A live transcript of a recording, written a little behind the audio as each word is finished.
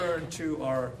to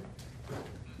our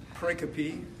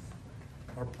pericope,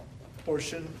 our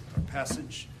portion, our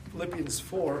passage, Philippians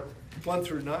 4, 1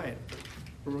 through 9,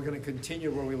 where we're going to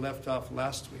continue where we left off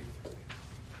last week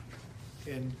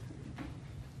in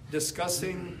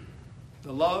discussing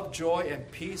the love, joy, and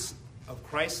peace of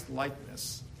Christ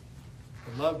likeness.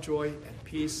 The love, joy, and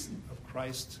peace of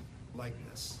Christ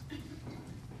likeness.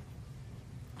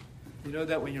 You know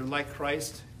that when you're like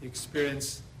Christ, you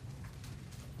experience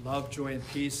love, joy, and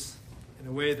peace in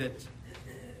a way that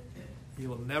you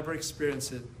will never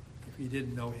experience it if you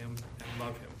didn't know him and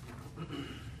love him.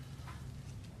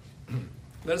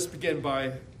 Let us begin by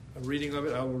a reading of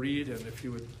it. I will read, and if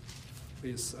you would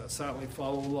please silently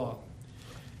follow along.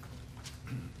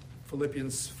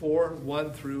 Philippians 4,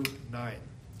 1 through 9.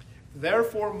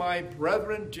 Therefore, my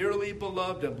brethren, dearly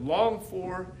beloved and longed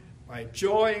for, my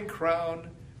joy and crown,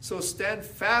 so stand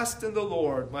fast in the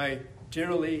Lord, my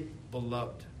dearly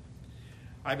beloved.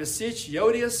 I beseech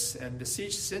Euodias and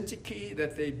beseech Syntyche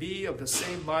that they be of the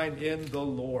same mind in the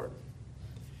Lord.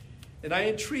 And I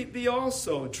entreat thee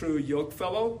also, true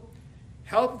yokefellow,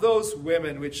 help those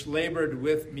women which labored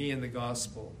with me in the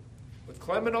gospel, with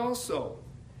Clement also,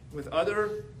 with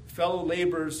other fellow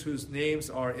laborers whose names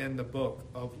are in the book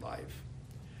of life.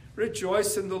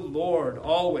 Rejoice in the Lord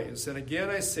always, and again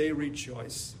I say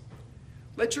rejoice.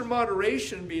 Let your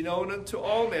moderation be known unto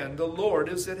all men. The Lord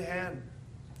is at hand.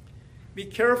 Be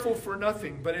careful for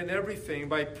nothing, but in everything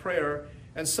by prayer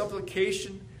and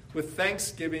supplication with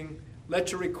thanksgiving,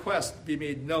 let your request be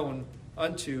made known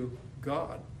unto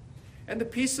God. And the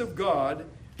peace of God,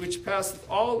 which passeth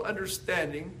all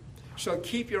understanding, shall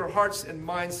keep your hearts and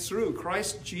minds through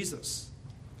Christ Jesus.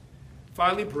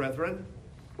 Finally, brethren,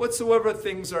 whatsoever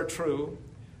things are true,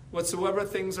 whatsoever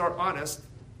things are honest,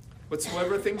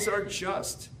 whatsoever things are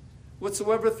just,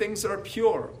 whatsoever things are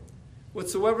pure,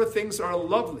 whatsoever things are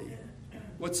lovely,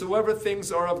 whatsoever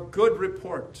things are of good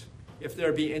report, if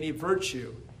there be any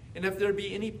virtue, and if there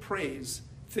be any praise,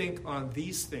 think on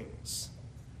these things.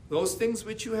 Those things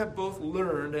which you have both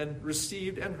learned and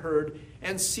received and heard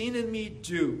and seen in me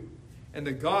do, and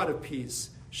the God of peace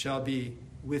shall be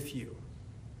with you.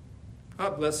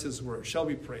 God bless his word. Shall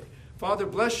we pray? Father,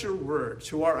 bless your word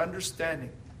to our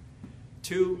understanding,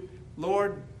 to,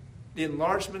 Lord, the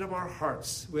enlargement of our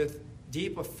hearts with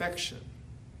deep affection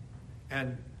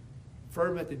and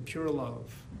fervent and pure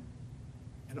love,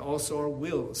 and also our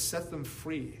wills, set them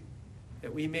free,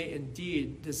 that we may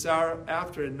indeed desire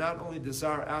after, and not only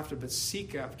desire after, but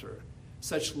seek after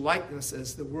such likeness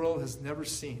as the world has never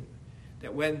seen,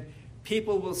 that when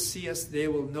people will see us, they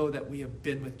will know that we have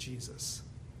been with Jesus.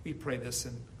 We pray this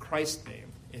in Christ's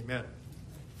name. Amen.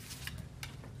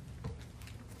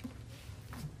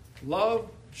 Love,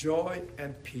 joy,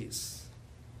 and peace.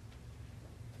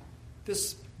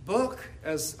 This book,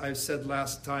 as I said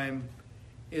last time,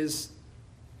 is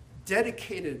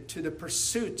dedicated to the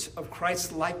pursuit of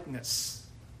Christ's likeness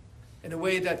in a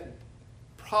way that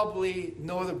probably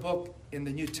no other book in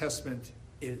the New Testament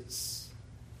is.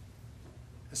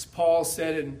 As Paul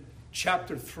said in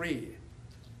chapter 3,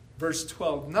 verse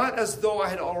 12, not as though I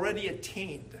had already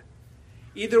attained,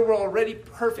 either were already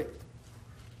perfect,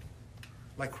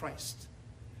 like Christ,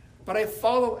 but I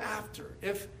follow after,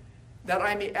 if that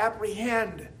I may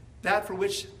apprehend that for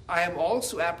which I am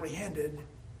also apprehended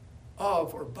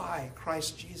of or by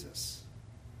Christ Jesus.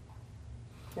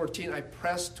 14, I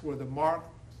press toward the mark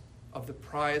of the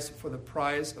prize, for the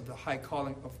prize of the high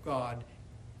calling of God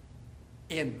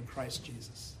in Christ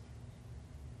Jesus.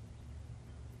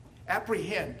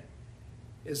 Apprehend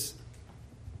is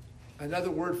another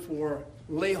word for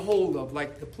lay hold of,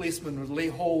 like the policeman would lay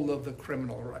hold of the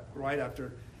criminal right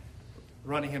after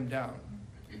running him down.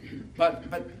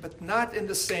 But not in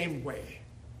the same way.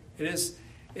 It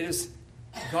is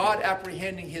God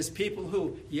apprehending his people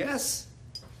who, yes,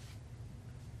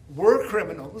 were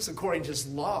criminals according to his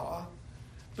law,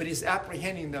 but he's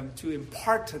apprehending them to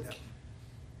impart to them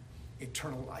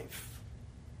eternal life.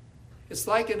 It's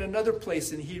like in another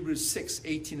place in Hebrews 6,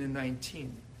 18 and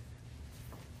 19,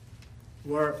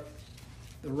 where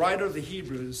the writer of the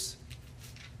Hebrews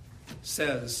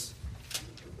says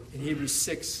in Hebrews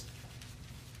 6,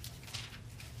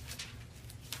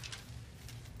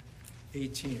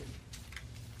 18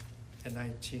 and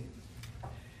 19,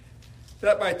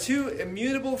 that by two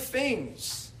immutable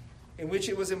things in which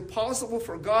it was impossible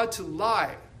for God to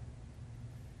lie,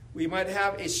 we might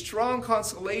have a strong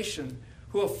consolation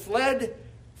who have fled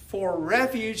for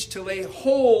refuge to lay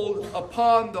hold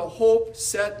upon the hope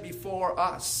set before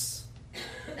us,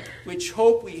 which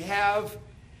hope we have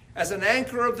as an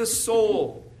anchor of the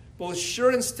soul, both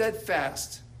sure and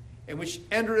steadfast, and which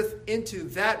entereth into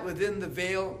that within the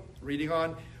veil, reading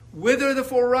on, whither the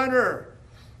forerunner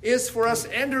is for us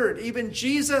entered, even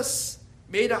Jesus,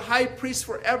 made a high priest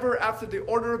forever after the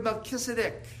order of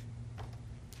Melchizedek.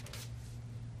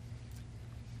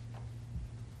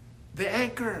 The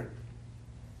anchor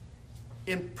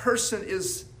in person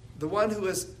is the one who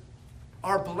is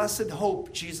our blessed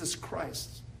hope, Jesus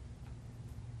Christ.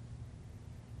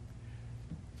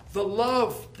 The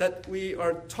love that we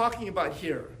are talking about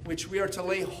here, which we are to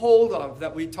lay hold of,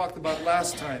 that we talked about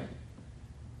last time,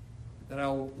 that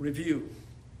I'll review,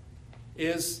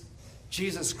 is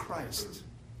Jesus Christ.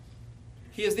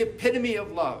 He is the epitome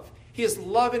of love. He is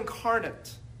love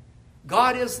incarnate.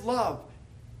 God is love.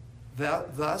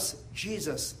 Thus,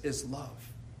 Jesus is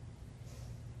love.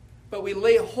 But we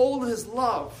lay hold of his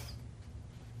love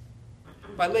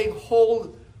by laying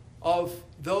hold of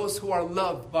those who are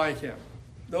loved by him.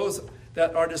 Those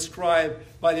that are described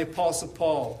by the Apostle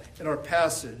Paul in our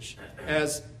passage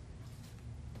as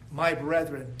my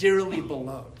brethren, dearly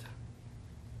beloved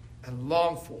and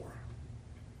longed for.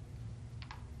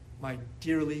 My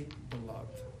dearly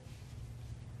beloved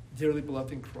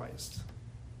in Christ,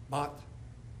 bought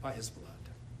by his blood.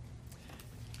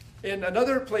 In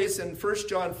another place in 1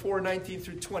 John 4:19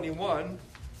 through 21,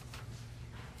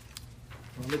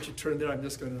 I'll let you turn there. I'm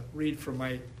just going to read from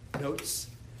my notes.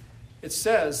 It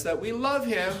says that we love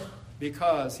him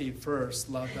because he first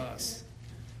loved us.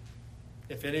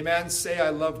 If any man say, I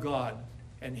love God,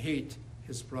 and hate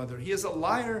his brother, he is a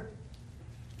liar.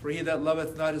 For he that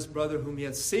loveth not his brother whom he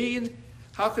hath seen,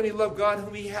 how can he love God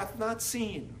whom he hath not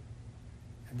seen?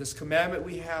 And this commandment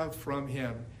we have from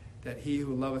him, that he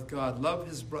who loveth God love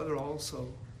his brother also.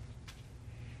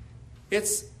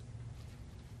 It's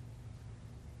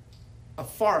a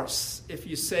farce if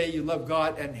you say you love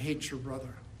God and hate your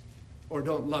brother, or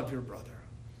don't love your brother.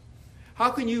 How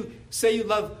can you say you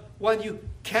love one you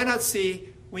cannot see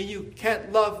when you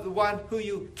can't love the one who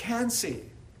you can see?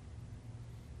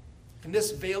 In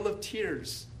this vale of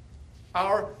tears,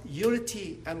 our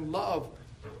unity and love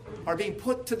are being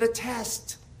put to the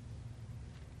test.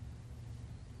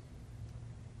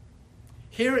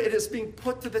 Here it is being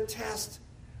put to the test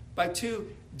by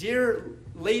two dear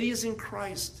ladies in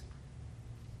Christ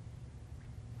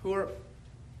who are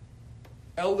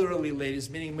elderly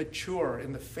ladies, meaning mature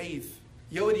in the faith,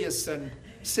 Euodias and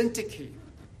Syntyche,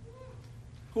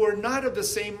 who are not of the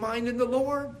same mind in the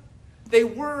Lord. They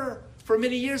were for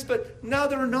many years, but now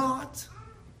they're not.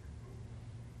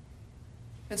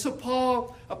 And so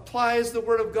Paul applies the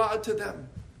word of God to them.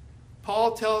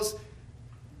 Paul tells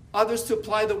others to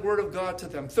apply the word of God to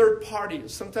them. Third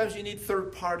parties. Sometimes you need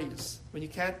third parties when you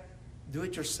can't do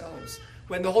it yourselves.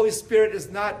 When the Holy Spirit is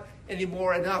not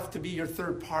anymore enough to be your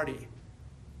third party.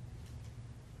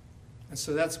 And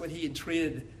so that's what he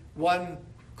entreated one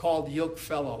called yoke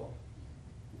fellow.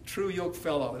 True yoke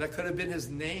fellow. That could have been his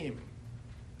name.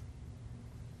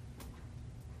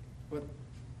 What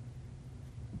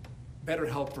better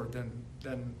helper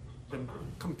than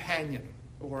companion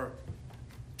or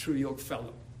true yoke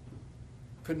fellow.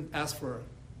 Couldn't ask for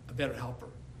a better helper.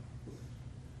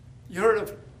 You heard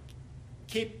of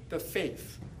keep the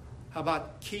faith. How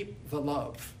about keep the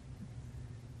love?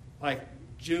 Like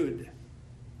Jude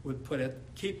would put it,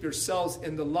 keep yourselves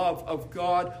in the love of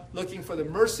God, looking for the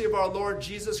mercy of our Lord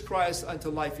Jesus Christ unto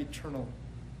life eternal.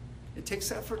 It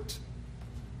takes effort.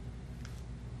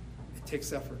 It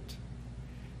takes effort.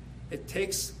 It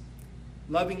takes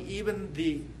loving even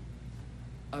the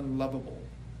unlovable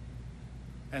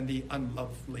and the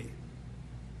unlovely.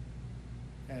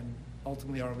 And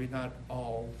ultimately, are we not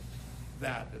all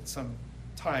that at some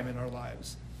time in our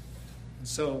lives? And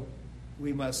so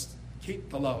we must keep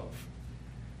the love.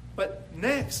 But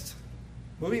next,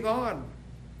 moving on,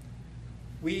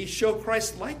 we show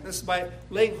Christ's likeness by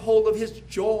laying hold of his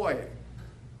joy.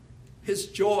 His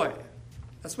joy.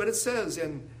 That's what it says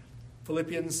in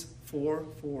Philippians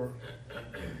 4:4.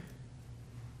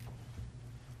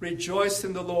 Rejoice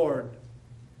in the Lord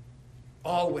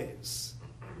always.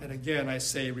 And again, I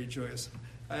say rejoice.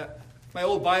 My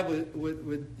old Bible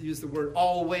would use the word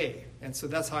alway, and so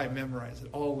that's how I memorize it,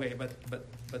 alway.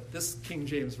 But this King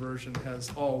James Version has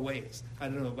always. I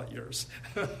don't know about yours.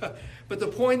 But the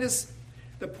point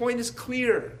is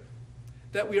clear,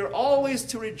 that we are always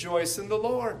to rejoice in the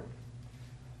Lord.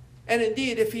 And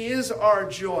indeed, if he is our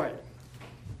joy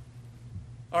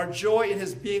in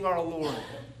his being our Lord,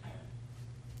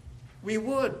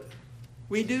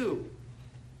 we do,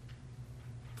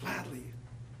 gladly,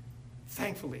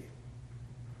 thankfully.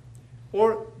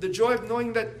 Or the joy of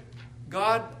knowing that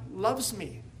God loves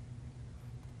me,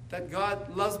 that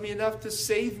God loves me enough to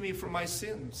save me from my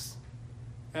sins.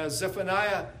 As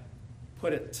Zephaniah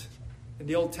put it In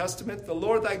the Old Testament, the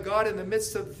Lord thy God in the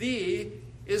midst of thee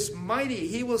is mighty.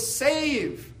 He will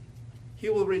save. He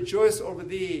will rejoice over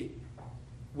thee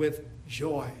with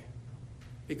joy,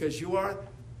 because you are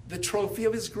the trophy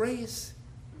of his grace.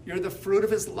 You're the fruit of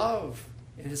his love,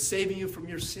 and his saving you from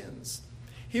your sins.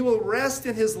 He will rest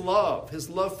in his love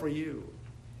for you.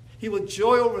 He will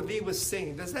joy over thee with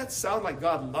singing. Does that sound like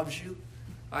God loves you?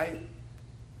 I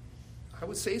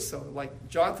would say so, like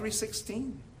John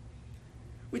 3:16,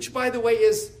 which, by the way,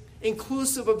 is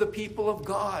inclusive of the people of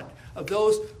God, of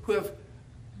those who have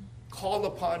called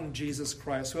upon Jesus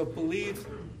Christ, who have believed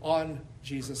on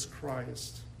Jesus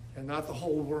Christ, and not the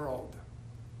whole world.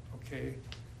 Okay?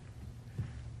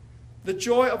 The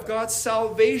joy of God's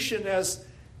salvation, as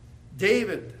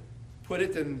David put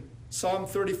it in Psalm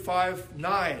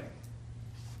 35:9.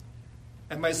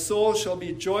 And my soul shall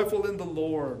be joyful in the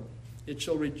Lord. It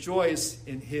shall rejoice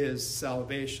in his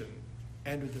salvation.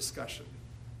 End of discussion.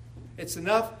 It's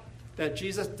enough that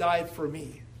Jesus died for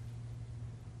me.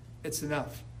 It's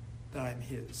enough that I'm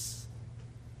his.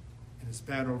 And his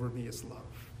banner over me is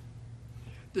love.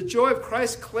 The joy of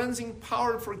Christ's cleansing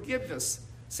power and forgiveness,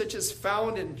 such as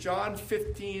found in John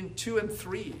 15:2 and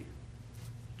 3.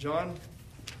 John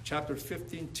chapter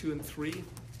 15:2 and 3.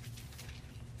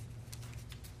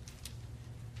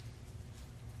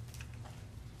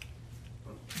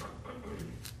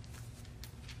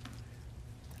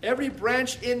 Every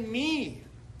branch in me,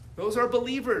 those are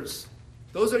believers.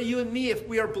 Those are you and me if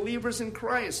we are believers in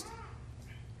Christ.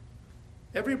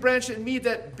 Every branch in me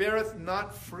that beareth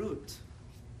not fruit,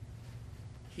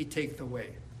 he taketh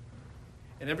away.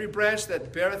 And every branch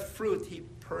that beareth fruit, he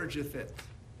purgeth it,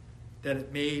 that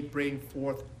it may bring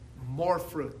forth more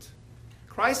fruit.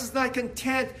 Christ is not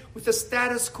content with the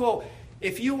status quo.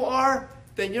 If you are,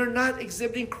 then you're not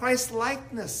exhibiting Christ's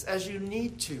likeness as you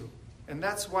need to. And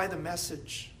that's why the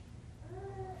message.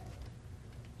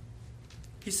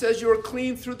 He says, you are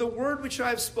clean through the word which I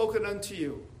have spoken unto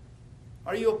you.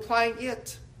 Are you applying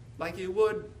it like you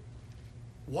would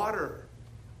water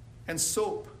and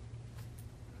soap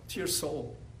to your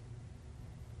soul?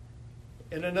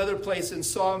 In another place in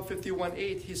Psalm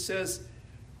 51:8, he says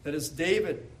that as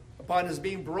David, upon his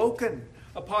being broken,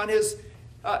 upon his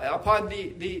upon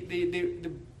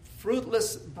the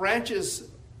fruitless branches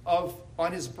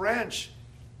on his branch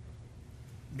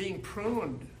being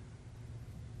pruned,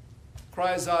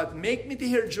 cries out, make me to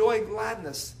hear joy and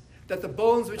gladness, that the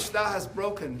bones which thou hast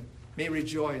broken may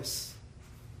rejoice.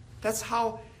 That's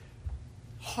how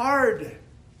hard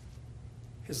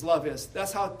his love is.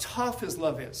 That's how tough his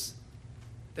love is.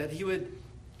 That he would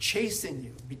chasten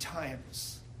you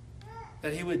betimes.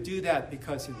 That he would do that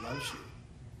because he loves you.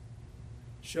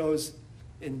 Shows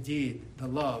indeed the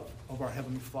love of our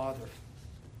Heavenly Father.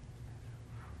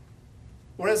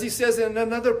 Or as he says in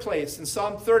another place, in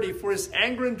Psalm 30, for his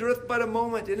anger endureth but a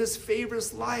moment, in his favor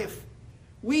is life.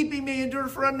 Weeping may endure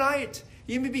for a night.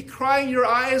 You may be crying your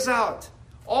eyes out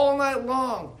all night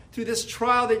long through this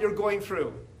trial that you're going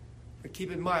through. But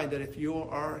keep in mind that if you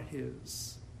are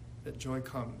his, that joy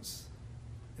comes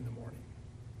in the morning.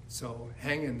 So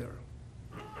hang in there.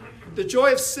 The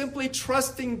joy of simply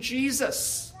trusting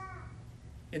Jesus.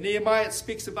 In Nehemiah, it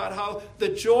speaks about how the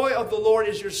joy of the Lord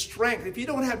is your strength. If you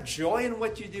don't have joy in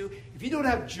what you do, if you don't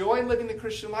have joy in living the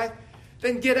Christian life,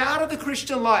 then get out of the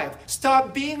Christian life.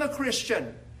 Stop being a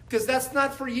Christian, because that's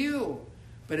not for you.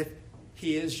 But if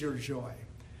he is your joy,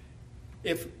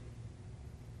 if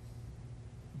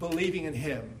believing in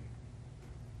him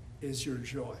is your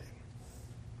joy,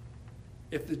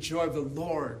 if the joy of the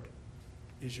Lord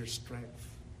is your strength,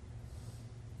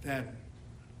 then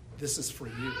this is for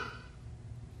you.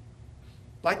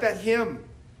 Like that hymn,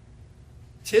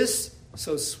 'tis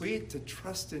so sweet to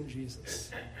trust in Jesus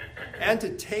and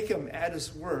to take him at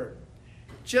his word,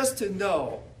 just to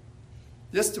know,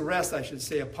 just to rest, I should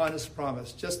say, upon his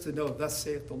promise, just to know, thus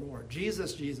saith the Lord.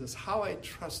 Jesus, Jesus, how I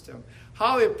trust him,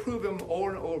 how I prove him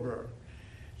over and over.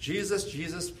 Jesus,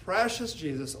 Jesus, precious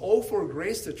Jesus, oh, for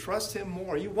grace to trust him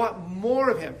more. You want more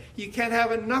of him. You can't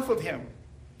have enough of him.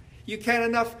 You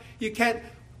can't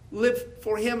live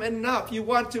for him enough. You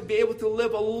want to be able to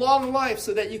live a long life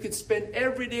so that you can spend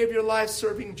every day of your life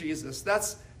serving Jesus.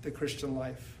 That's the Christian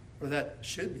life, or that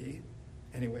should be,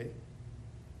 anyway.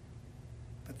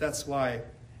 But that's why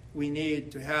we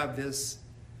need to have this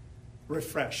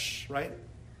refresh, right?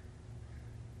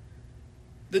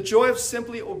 The joy of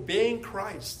simply obeying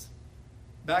Christ.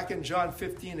 Back in John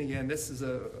 15 again,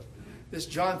 this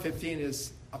John 15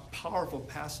 is a powerful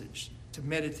passage to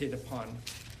meditate upon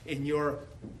in your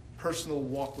personal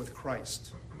walk with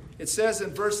Christ. It says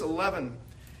in verse 11,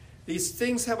 these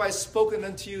things have I spoken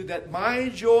unto you, that my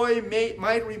joy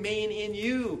might remain in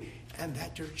you, and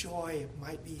that your joy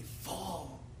might be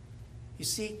full. You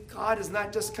see, God is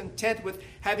not just content with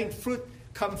having fruit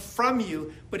come from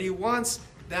you, but he wants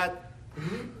that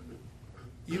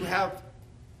you have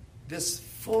this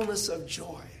fullness of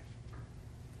joy.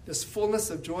 This fullness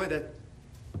of joy that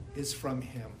is from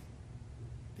him.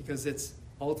 Because it's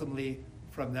ultimately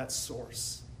from that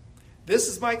source. This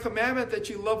is my commandment, that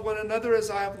you love one another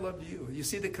as I have loved you. You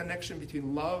see the connection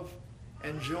between love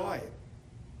and joy.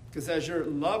 Because as your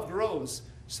love grows,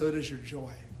 so does your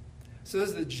joy. So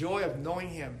does the joy of knowing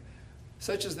him.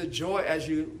 Such as the joy as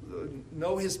you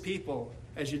know his people,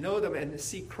 as you know them and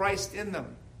see Christ in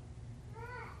them.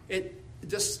 It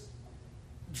just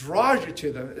draws you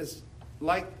to them. It's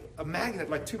like a magnet,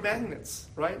 like two magnets,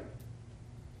 right?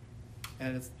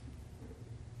 And it's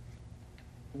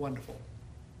wonderful.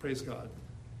 Praise God.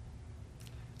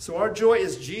 So our joy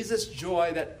is Jesus'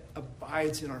 joy that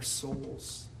abides in our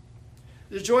souls.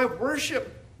 The joy of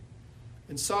worship.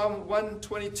 In Psalm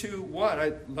 122:1,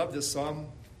 I love this psalm.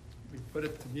 We put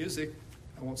it to music.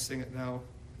 I won't sing it now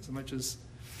as much as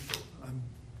I'm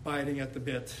biting at the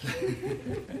bit.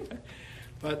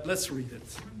 But let's read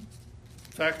it.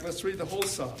 In fact, let's read the whole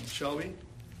psalm, shall we?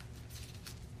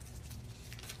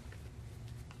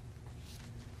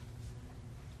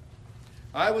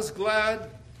 I was glad.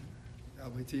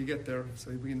 I'll wait till you get there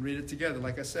so we can read it together.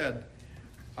 Like I said,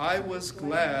 I was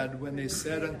glad when they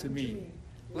said unto me,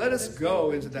 let us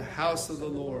go into the house of the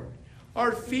Lord.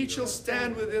 Our feet shall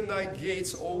stand within thy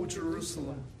gates, O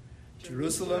Jerusalem.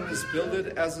 Jerusalem is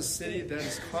builded as a city that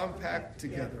is compact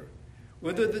together.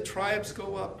 Whither the tribes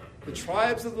go up, the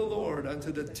tribes of the Lord,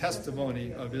 unto the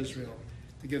testimony of Israel,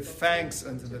 to give thanks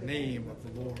unto the name of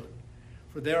the Lord.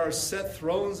 For there are set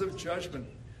thrones of judgment,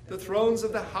 the thrones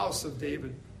of the house of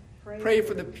David. Pray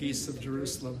for the peace of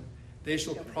Jerusalem. They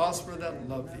shall prosper that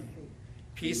love thee.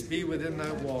 Peace be within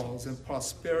thy walls, and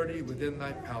prosperity within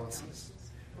thy palaces.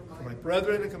 For my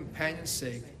brethren and companions'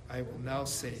 sake, I will now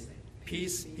say,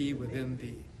 peace be within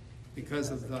thee.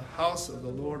 Because of the house of the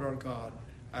Lord our God,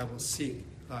 I will seek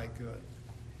thy good.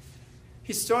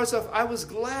 He starts off, I was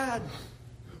glad.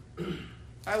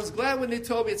 I was glad when they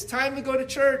told me it's time to go to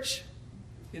church.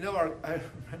 You know, I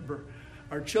remember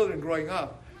our children growing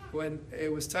up, when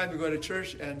it was time to go to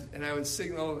church, and I would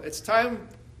signal, it's time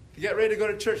to get ready to go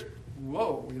to church.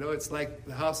 Whoa, you know, it's like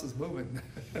the house is moving.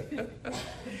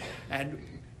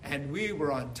 and we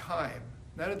were on time.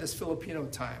 None of this Filipino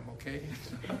time, okay?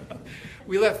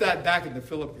 We left that back in the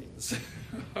Philippines.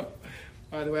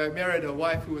 By the way, I married a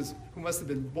wife who must have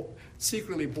been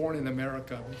secretly born in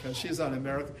America, because she was on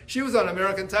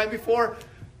American time before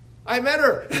I met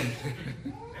her.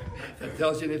 That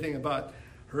tells you anything about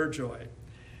her joy.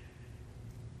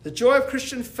 The joy of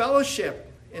Christian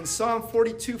fellowship in Psalm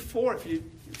 42:4. If you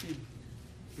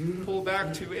pull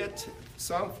back to it,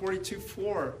 Psalm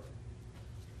 42:4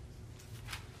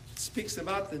 speaks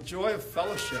about the joy of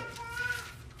fellowship.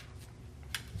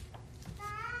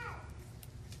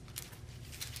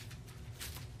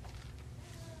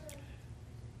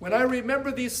 When I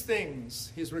remember these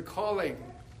things, he's recalling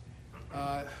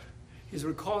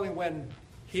when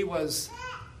he was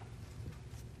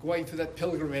going through that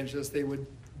pilgrimage, as they would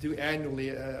do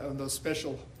annually on those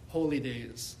special holy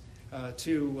days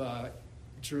to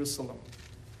Jerusalem.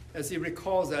 As he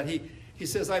recalls that, he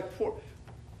says, I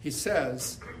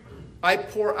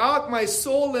pour out my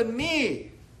soul in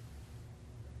me.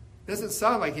 Doesn't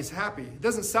sound like he's happy. It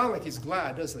doesn't sound like he's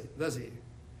glad, does he?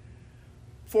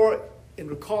 For in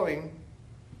recalling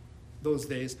those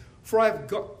days, for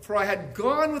I had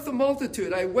gone with the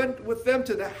multitude. I went with them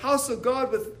to the house of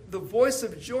God with the voice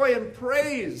of joy and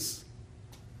praise,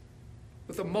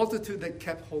 with a multitude that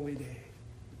kept holy day.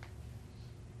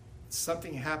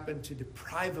 Something happened to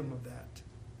deprive him of that.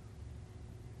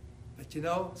 But you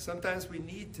know, sometimes we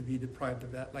need to be deprived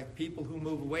of that, like people who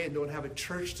move away and don't have a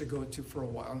church to go to for a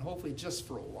while, and hopefully just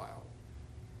for a while.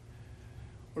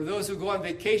 Or those who go on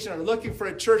vacation are looking for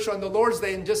a church on the Lord's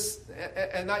Day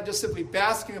and not just simply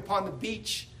basking upon the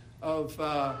beach of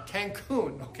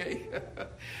Cancun, okay?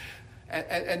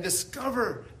 and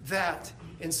discover that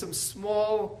in some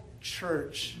small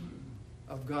church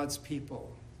of God's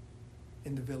people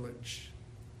in the village.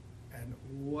 And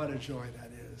what a joy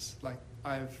that is. Like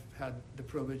I've had the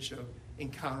privilege of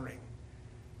encountering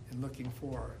and looking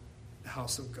for the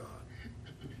house of God.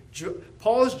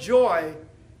 Paul's joy,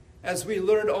 as we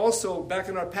learned also back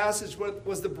in our passage,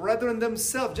 was the brethren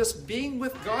themselves, just being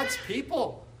with God's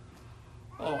people.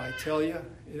 Oh, I tell you,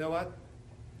 you know what?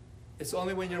 It's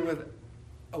only when you're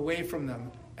away from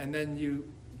them and then you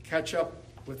catch up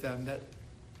with them that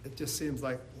it just seems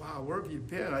like, wow, where have you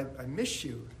been? I miss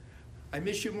you. I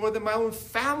miss you more than my own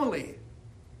family.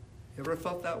 You ever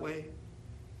felt that way?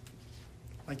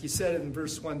 Like he said in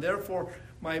verse 1, therefore,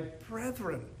 my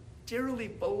brethren, dearly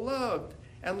beloved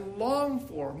and longed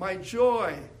for, my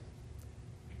joy.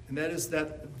 And that is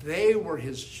that they were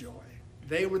his joy.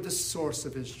 They were the source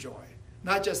of his joy.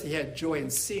 Not just he had joy in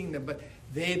seeing them, but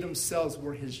they themselves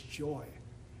were his joy.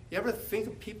 You ever think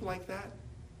of people like that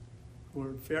who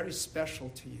are very special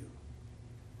to you?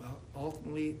 Well,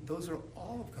 ultimately, those are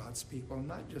all of God's people,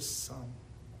 not just some.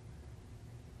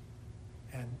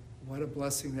 And what a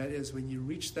blessing that is when you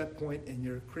reach that point in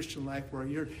your Christian life where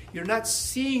you're not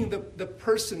seeing the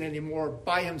person anymore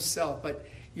by himself, but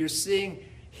you're seeing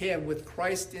him with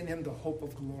Christ in him, the hope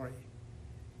of glory.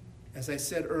 As I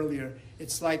said earlier,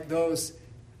 it's like those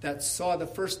that saw the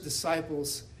first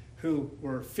disciples who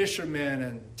were fishermen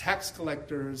and tax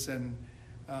collectors and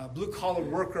blue-collar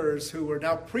workers who were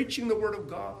now preaching the word of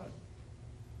God,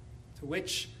 to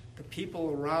which the people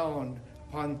around,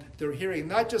 upon their hearing,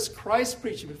 not just Christ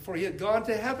preaching before he had gone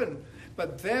to heaven,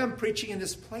 but them preaching in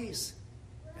this place.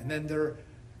 And then they're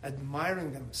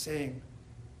admiring them, saying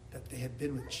that they had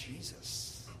been with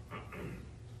Jesus.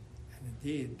 And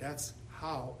indeed, that's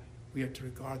how we are to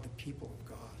regard the people of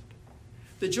God.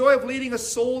 The joy of leading a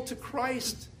soul to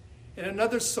Christ. In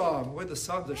another psalm, where the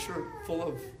psalms are sure full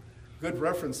of good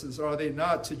references, are they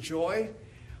not, to joy?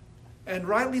 And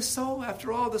rightly so.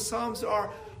 After all, the psalms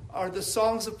are the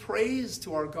songs of praise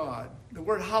to our God. The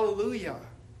word hallelujah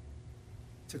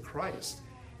to Christ.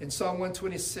 In Psalm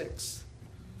 126.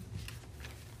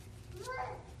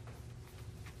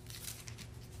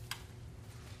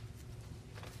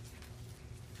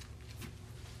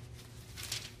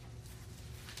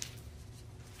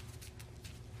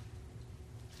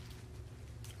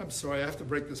 I'm sorry, I have to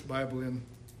break this Bible in.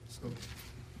 So.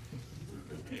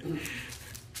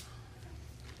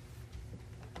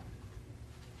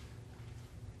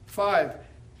 5,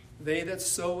 they that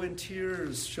sow in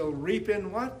tears shall reap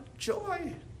in what?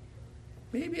 Joy.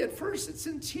 Maybe at first it's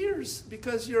in tears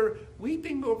because you're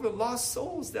weeping over lost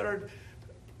souls that are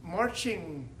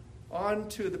marching on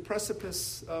to the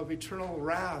precipice of eternal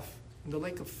wrath in the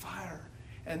lake of fire.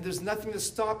 And there's nothing to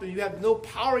stop them. You have no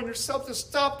power in yourself to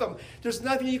stop them. There's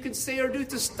nothing you can say or do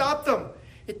to stop them.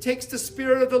 It takes the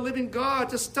Spirit of the living God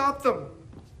to stop them.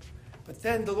 But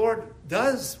then the Lord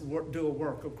does do a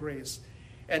work of grace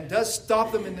and does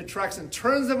stop them in their tracks and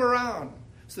turns them around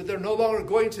so that they're no longer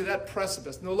going to that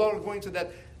precipice, no longer going to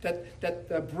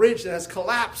that bridge that has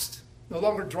collapsed, no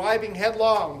longer driving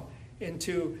headlong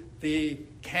into the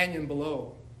canyon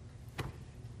below.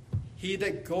 He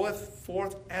that goeth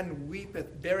forth and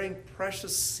weepeth, bearing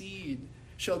precious seed,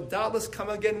 shall doubtless come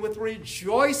again with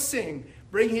rejoicing,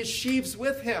 bring his sheaves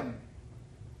with him.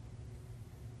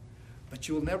 But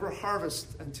you will never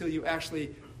harvest until you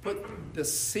actually put the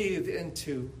seed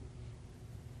into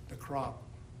the crop.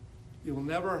 You will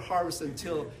never harvest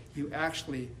until you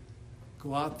actually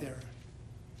go out there.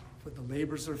 For the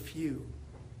labors are few.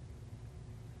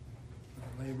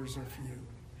 The labors are few.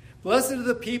 Blessed are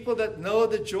the people that know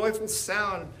the joyful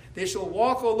sound. They shall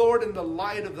walk, O Lord, in the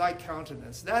light of thy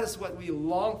countenance. That is what we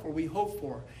long for, we hope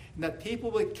for. And that people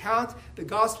would count the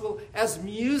gospel as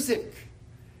music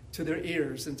to their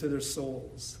ears and to their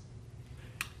souls.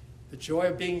 The joy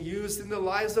of being used in the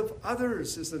lives of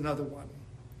others is another one.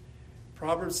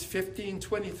 Proverbs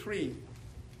 15:23.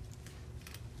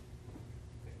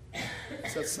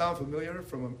 Does that sound familiar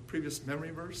from a previous memory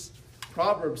verse?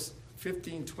 Proverbs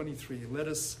 15:23. Let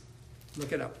us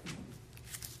look it up.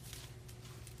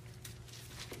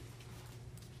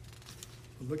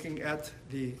 We're looking at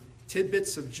the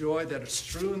tidbits of joy that are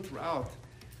strewn throughout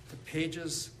the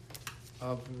pages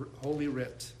of Holy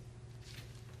Writ.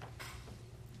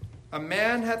 A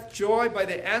man hath joy by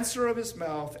the answer of his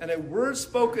mouth, and a word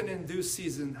spoken in due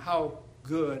season. How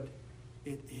good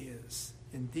it is.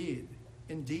 Indeed,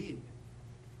 indeed.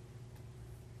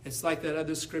 It's like that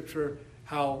other scripture,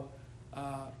 how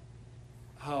a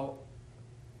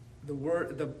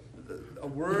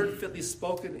word fitly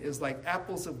spoken is like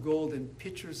apples of gold in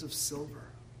pitchers of silver.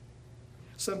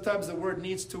 Sometimes the word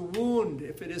needs to wound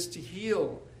if it is to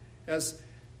heal, as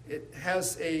it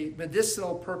has a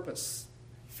medicinal purpose.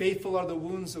 Faithful are the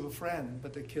wounds of a friend,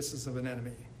 but the kisses of an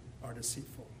enemy are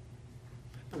deceitful.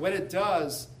 But when it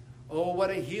does, oh, what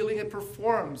a healing it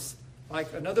performs,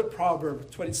 like another proverb,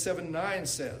 27:9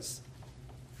 says.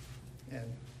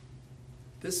 And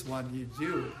this one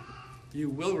you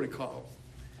will recall.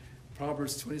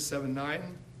 Proverbs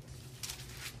 27:9.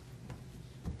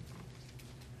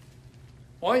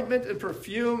 Ointment and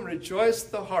perfume rejoice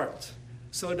the heart,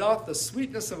 so doth the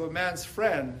sweetness of a man's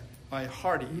friend by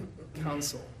hearty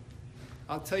counsel.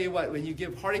 I'll tell you what, when you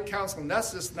give hearty counsel, and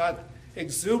that's just not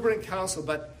exuberant counsel,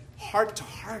 but heart to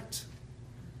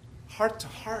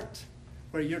heart,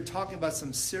 where you're talking about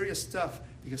some serious stuff,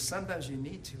 because sometimes you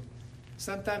need to.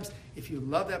 Sometimes if you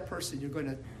love that person, you're going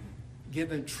to give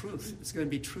them truth. It's going to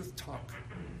be truth talk.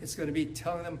 It's going to be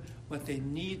telling them what they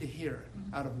need to hear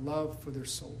out of love for their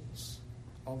souls.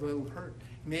 Although it'll hurt.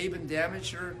 It may even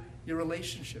damage your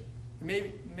relationship.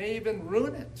 It may even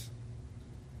ruin it.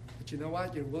 But you know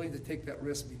what? You're willing to take that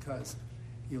risk because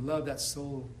you love that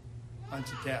soul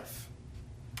unto death.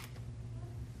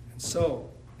 And so,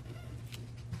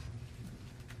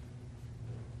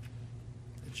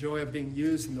 the joy of being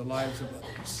used in the lives of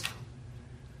others.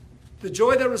 The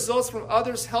joy that results from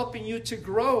others helping you to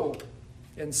grow.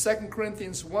 In 2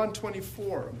 Corinthians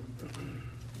 1:24.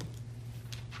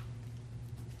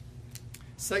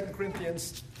 2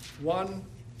 Corinthians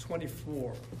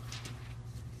 1:24.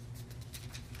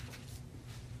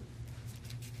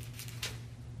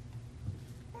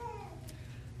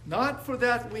 Not for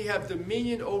that we have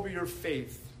dominion over your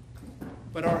faith,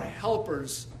 but are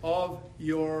helpers of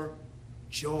your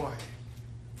joy.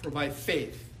 For by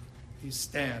faith you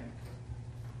stand.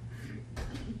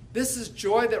 This is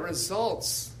joy that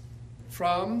results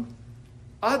from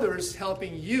others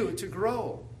helping you to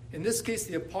grow. In this case,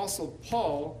 the Apostle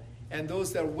Paul and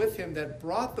those that were with him that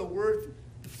brought the word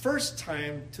the first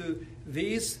time to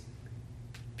these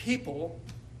people,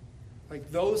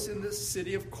 like those in the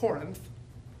city of Corinth,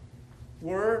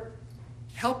 were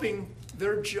helping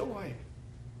their joy.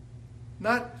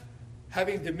 Not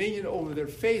having dominion over their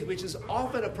faith, which is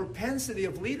often a propensity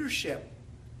of leadership,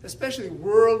 especially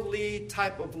worldly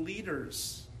type of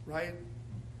leaders, right?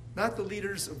 Not the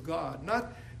leaders of God,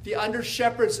 not the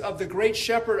under-shepherds of the great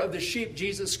shepherd of the sheep,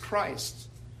 Jesus Christ.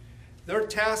 Their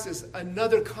task is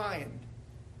another kind,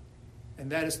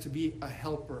 and that is to be a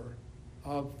helper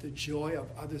of the joy of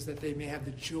others, that they may have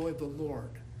the joy of the Lord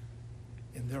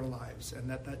in their lives, and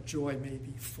that joy may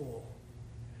be full.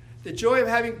 The joy of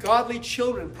having godly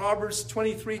children, Proverbs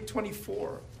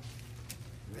 23:24.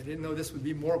 I didn't know this would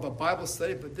be more of a Bible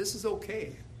study, but this is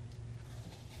okay.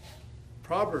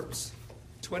 Proverbs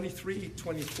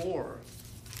 23:24.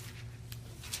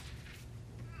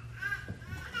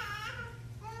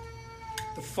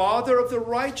 The father of the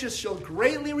righteous shall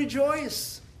greatly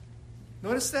rejoice.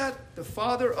 Notice that? The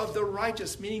father of the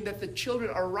righteous, meaning that the children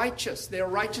are righteous. They are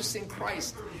righteous in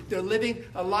Christ. They're living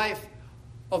a life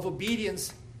of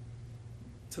obedience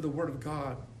to the word of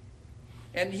God.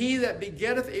 And he that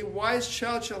begetteth a wise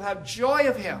child shall have joy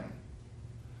of him.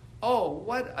 Oh,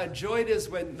 what a joy it is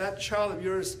when that child of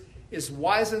yours is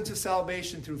wise unto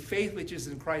salvation through faith which is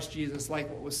in Christ Jesus, like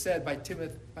what was said by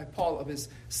Paul of his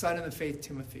son in the faith,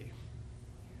 Timothy.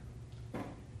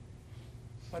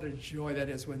 What a joy that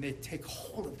is when they take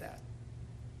hold of that.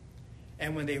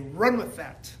 And when they run with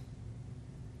that.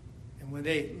 And when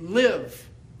they live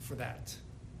for that.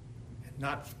 And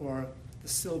not for the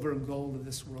silver and gold of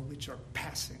this world, which are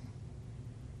passing.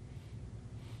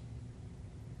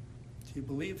 Do you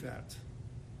believe that?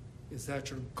 Is that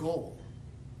your goal?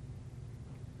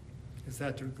 Is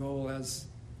that your goal as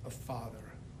a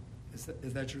father? Is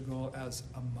that your goal as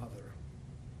a mother?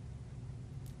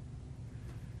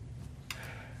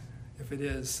 If it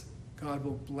is, God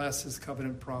will bless his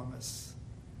covenant promise.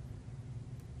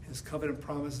 His covenant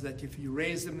promise is that if you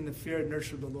raise them in the fear and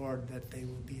nurture of the Lord, that they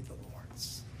will be the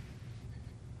Lord's.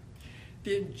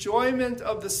 The enjoyment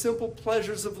of the simple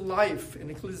pleasures of life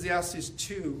in Ecclesiastes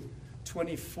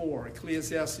 2:24.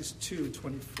 Ecclesiastes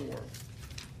 2:24.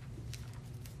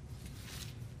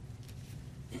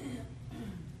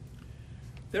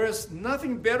 There is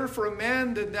nothing better for a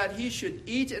man than that he should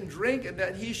eat and drink, and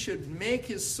that he should make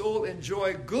his soul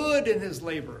enjoy good in his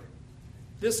labor.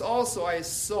 This also I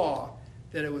saw,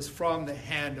 that it was from the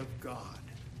hand of God.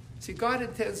 See, God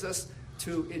intends us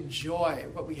to enjoy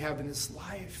what we have in this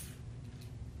life.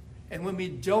 And when we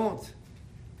don't,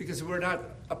 because we're not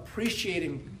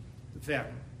appreciating them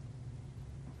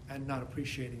and not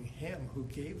appreciating him who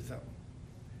gave them,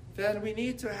 then we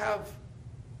need to have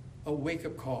a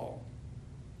wake-up call.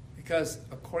 Because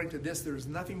according to this, there is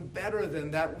nothing better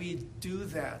than that we do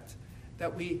that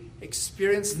we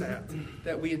experience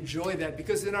that we enjoy that.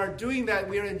 Because in our doing that,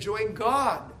 we are enjoying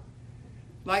God.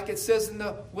 Like it says in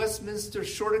the Westminster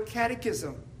Shorter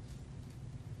Catechism,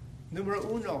 numero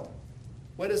uno,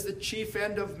 what is the chief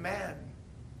end of man?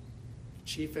 The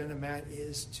chief end of man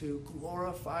is to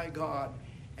glorify God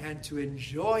and to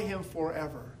enjoy him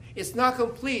forever. It's not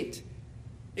complete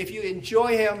if you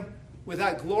enjoy him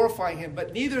without glorifying him,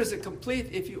 but neither is it complete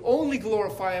if you only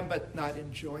glorify him but not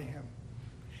enjoy him.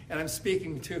 And I'm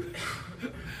speaking to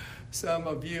some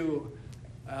of you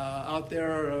out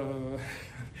there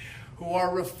who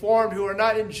are reformed, who are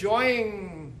not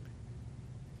enjoying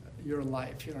your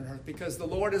life here on earth, because the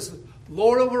Lord is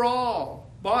Lord over all,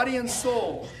 body and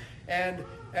soul. And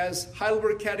as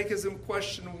Heidelberg Catechism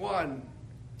question 1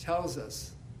 tells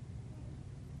us,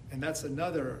 and that's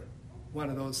another one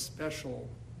of those special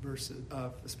verses,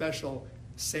 special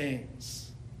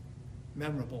sayings,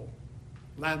 memorable,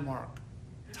 landmark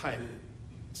type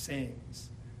sayings.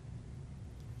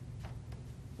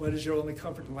 What is your only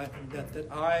comfort in life and death?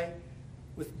 That I,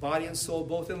 with body and soul,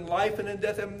 both in life and in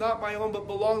death, am not my own, but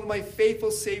belong to my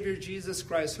faithful Savior, Jesus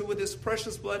Christ, who with his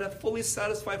precious blood hath fully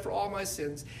satisfied for all my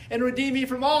sins, and redeemed me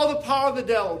from all the power of the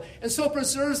devil, and so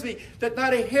preserves me that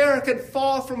not a hair can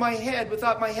fall from my head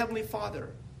without my heavenly Father.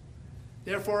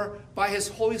 Therefore, by his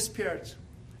Holy Spirit,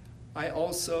 I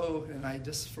also, and I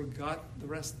just forgot the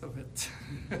rest of it.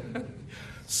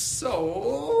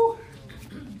 So,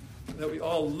 that we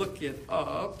all look it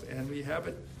up, and we have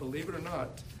it, believe it or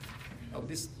not, at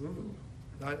least,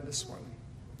 not in this one,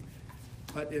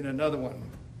 but in another one.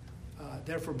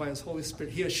 Therefore, by his Holy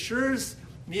Spirit, he assures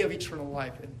me of eternal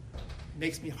life and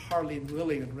makes me heartily and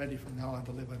willing and ready from now on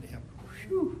to live unto him.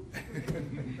 Whew.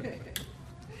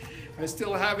 I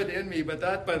still have it in me, but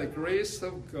that by the grace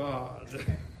of God.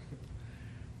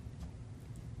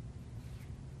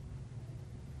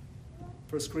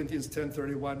 1 Corinthians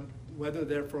 10:31, whether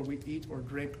therefore we eat or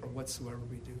drink or whatsoever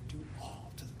we do all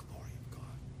to the glory of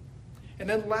God. And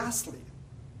then lastly,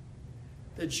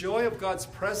 the joy of God's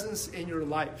presence in your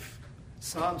life.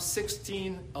 Psalm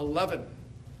 16:11.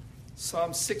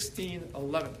 Psalm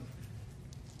 16:11.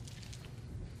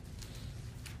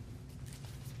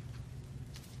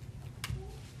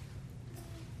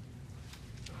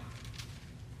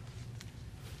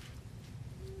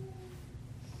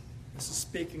 This is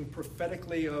speaking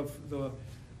prophetically of the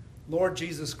Lord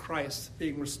Jesus Christ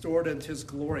being restored unto his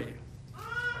glory.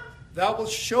 Thou wilt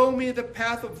show me the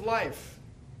path of life.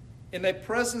 In thy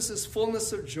presence is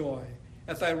fullness of joy.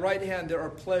 At thy right hand there are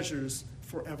pleasures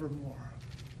forevermore.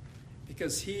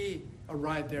 Because he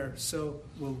arrived there, so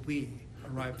will we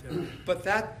arrive there. But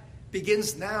that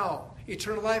begins now.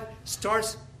 Eternal life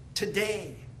starts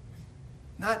today.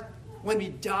 Not when we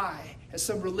die, as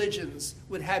some religions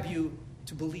would have you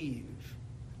to believe.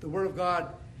 The Word of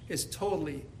God is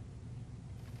totally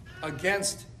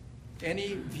against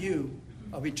any view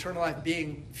of eternal life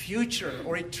being future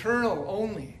or eternal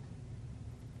only,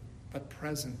 but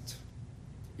present,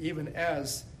 even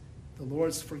as the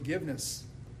Lord's forgiveness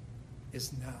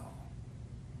is now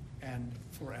and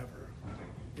forever.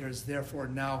 There is therefore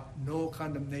now no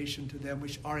condemnation to them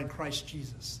which are in Christ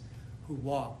Jesus, who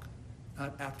walk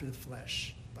not after the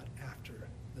flesh, but after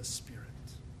the Spirit.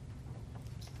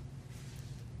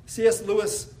 C.S.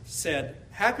 Lewis said,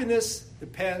 happiness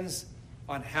depends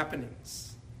on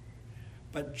happenings,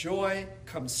 but joy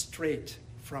comes straight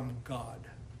from God.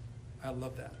 I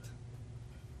love that.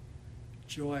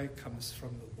 Joy comes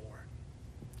from the Lord.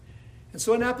 And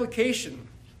so in application,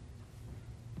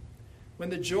 when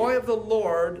the joy of the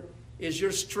Lord is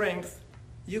your strength,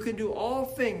 you can do all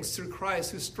things through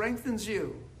Christ who strengthens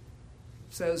you,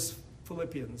 says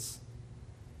Philippians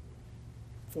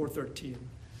 4:13.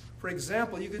 For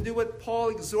example, you can do what Paul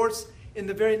exhorts in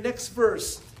the very next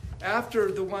verse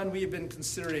after the one we've been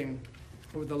considering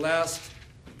over the last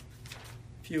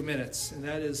few minutes, and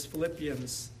that is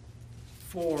Philippians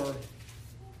 4,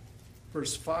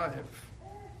 verse 5.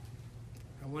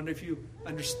 I wonder if you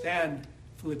understand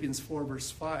Philippians 4, verse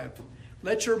 5.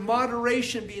 Let your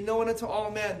moderation be known unto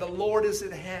all men. The Lord is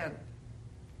at hand.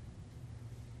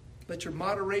 Let your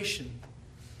moderation,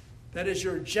 that is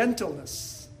your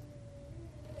gentleness,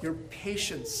 your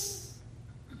patience,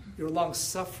 your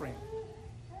long-suffering,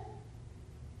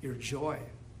 your joy,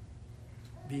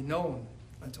 be known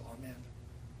unto all men,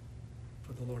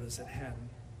 for the Lord is at hand.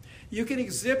 You can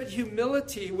exhibit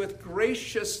humility with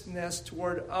graciousness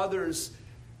toward others,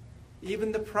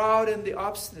 even the proud and the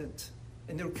obstinate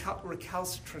and the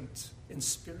recalcitrant in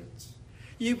spirit.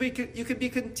 You can be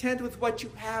content with what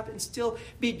you have and still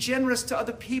be generous to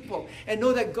other people and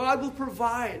know that God will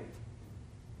provide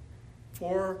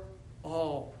for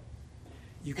all.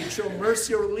 You can show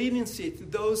mercy or leniency to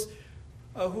those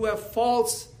who have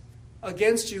faults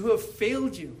against you, who have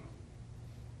failed you,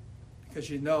 because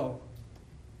you know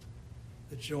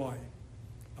the joy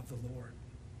of the Lord.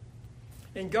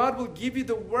 And God will give you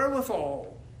the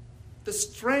wherewithal, the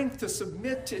strength to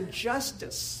submit to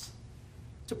injustice,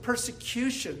 to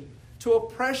persecution, to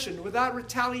oppression without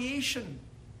retaliation,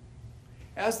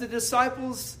 as the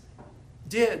disciples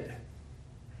did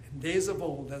in days of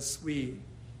old, as we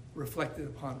reflected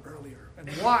upon earlier. And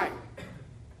why?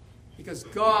 Because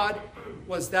God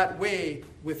was that way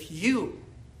with you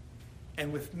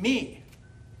and with me.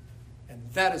 And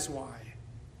that is why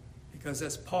Because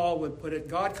as Paul would put it,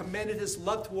 God commended his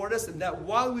love toward us, and that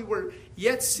while we were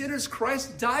yet sinners,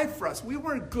 Christ died for us. We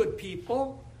weren't good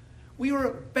people. We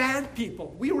were bad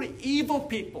people. We were evil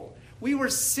people. We were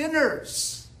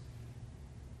sinners.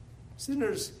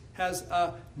 Sinners has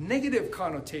a negative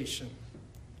connotation,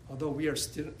 although we are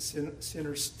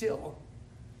sinners still.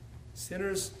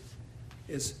 Sinners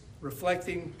is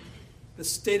reflecting the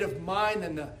state of mind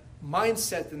and the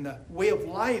mindset and the way of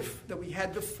life that we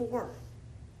had before,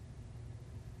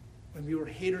 when we were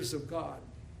haters of God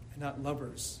and not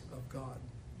lovers of God.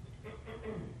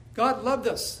 God loved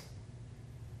us.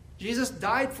 Jesus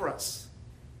died for us.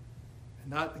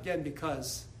 And not, again,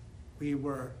 because we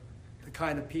were the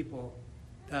kind of people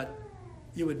that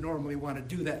you would normally want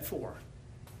to do that for,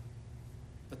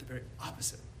 but the very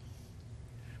opposite.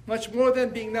 Much more than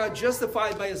being now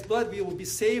justified by his blood, we will be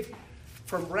saved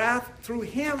from wrath through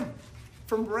him.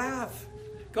 From wrath.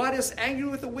 God is angry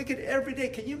with the wicked every day.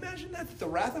 Can you imagine that? The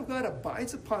wrath of God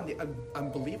abides upon the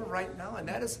unbeliever right now, and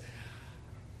that is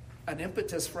an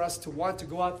impetus for us to want to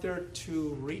go out there to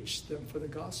reach them for the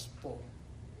gospel.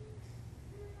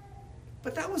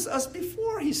 But that was us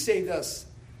before he saved us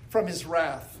from his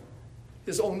wrath,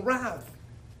 his own wrath.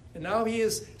 And now he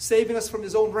is saving us from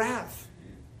his own wrath,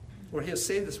 or he has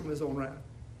saved us from his own wrath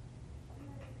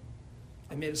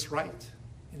and made us right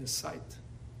in his sight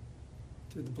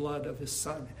through the blood of his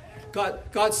Son.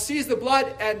 God sees the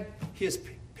blood and he is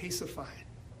pacified.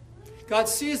 God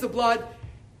sees the blood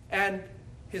and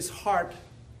his heart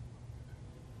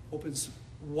opens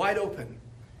wide open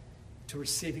to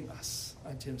receiving us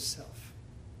unto himself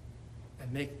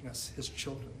and making us his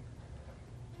children.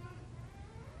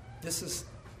 This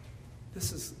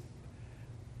is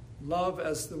love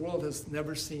as the world has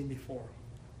never seen before.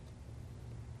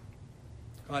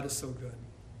 God is so good.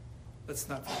 Let's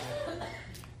not forget.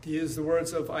 To use the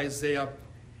words of Isaiah,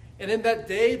 and in that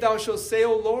day thou shalt say,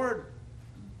 O Lord,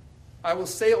 I will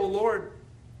say, O Lord,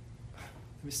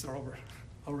 let me start over.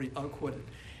 I'll quote it.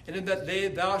 And in that day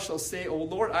thou shalt say, O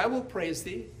Lord, I will praise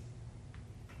thee.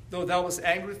 Though thou wast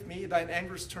angry with me, thine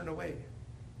anger is turned away,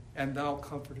 and thou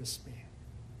comfortest me.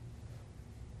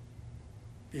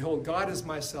 Behold, God is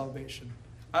my salvation.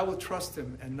 I will trust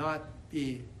him and not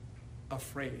be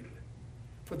afraid.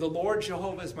 For the Lord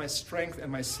Jehovah is my strength and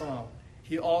my song.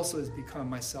 He also has become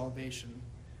my salvation.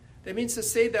 That means to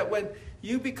say that when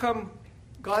you become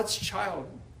God's child,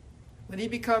 when he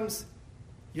becomes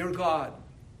your God,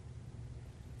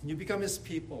 and you become his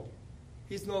people,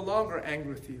 he's no longer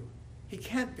angry with you. He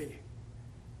can't be,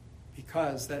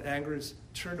 because that anger is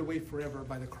turned away forever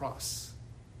by the cross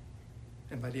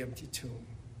and by the empty tomb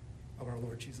of our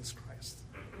Lord Jesus Christ.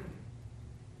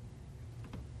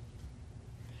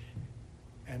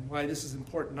 And why this is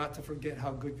important not to forget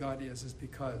how good God is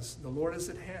because the Lord is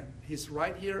at hand. He's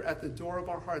right here at the door of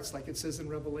our hearts, like it says in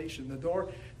Revelation.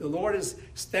 The Lord is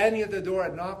standing at the door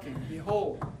and knocking.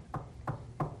 Behold.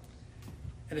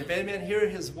 And if any man hear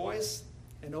his voice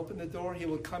and open the door, he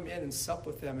will come in and sup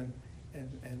with them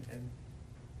and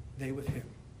they with him.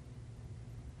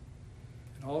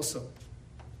 And also,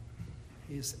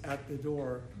 he is at the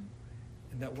door,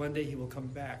 and that one day he will come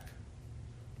back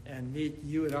and meet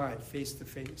you and I face to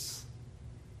face.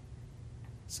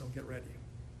 So get ready.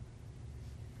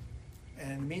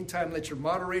 And in the meantime, let your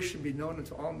moderation be known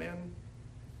unto all men,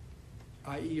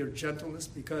 i.e. your gentleness,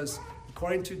 because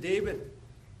according to David,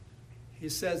 he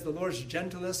says the Lord's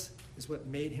gentleness is what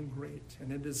made him great.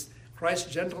 And it is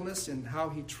Christ's gentleness in how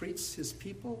he treats his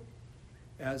people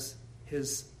as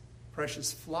his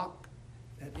precious flock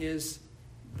that is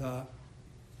the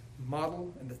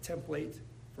model and the template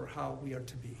for how we are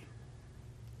to be.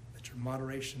 Let your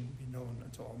moderation be known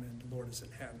unto all men. The Lord is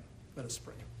at hand. Let us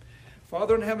pray.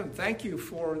 Father in heaven, thank you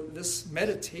for this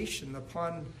meditation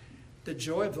upon the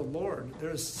joy of the Lord.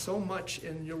 There is so much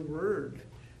in your word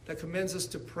that commends us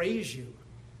to praise you,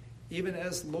 even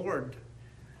as, Lord,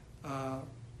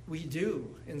 we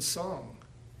do in song,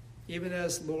 even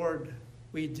as, Lord,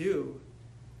 we do,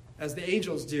 as the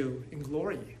angels do in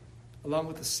glory, along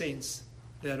with the saints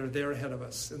that are there ahead of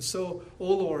us. And so,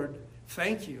 O Lord,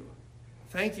 thank you.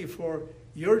 Thank you for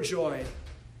your joy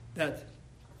that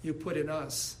you put in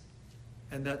us.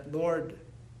 And that, Lord,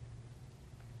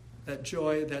 that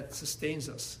joy that sustains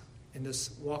us in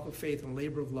this walk of faith and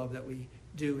labor of love that we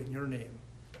do in your name.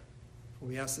 For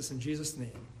we ask this in Jesus'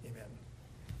 name.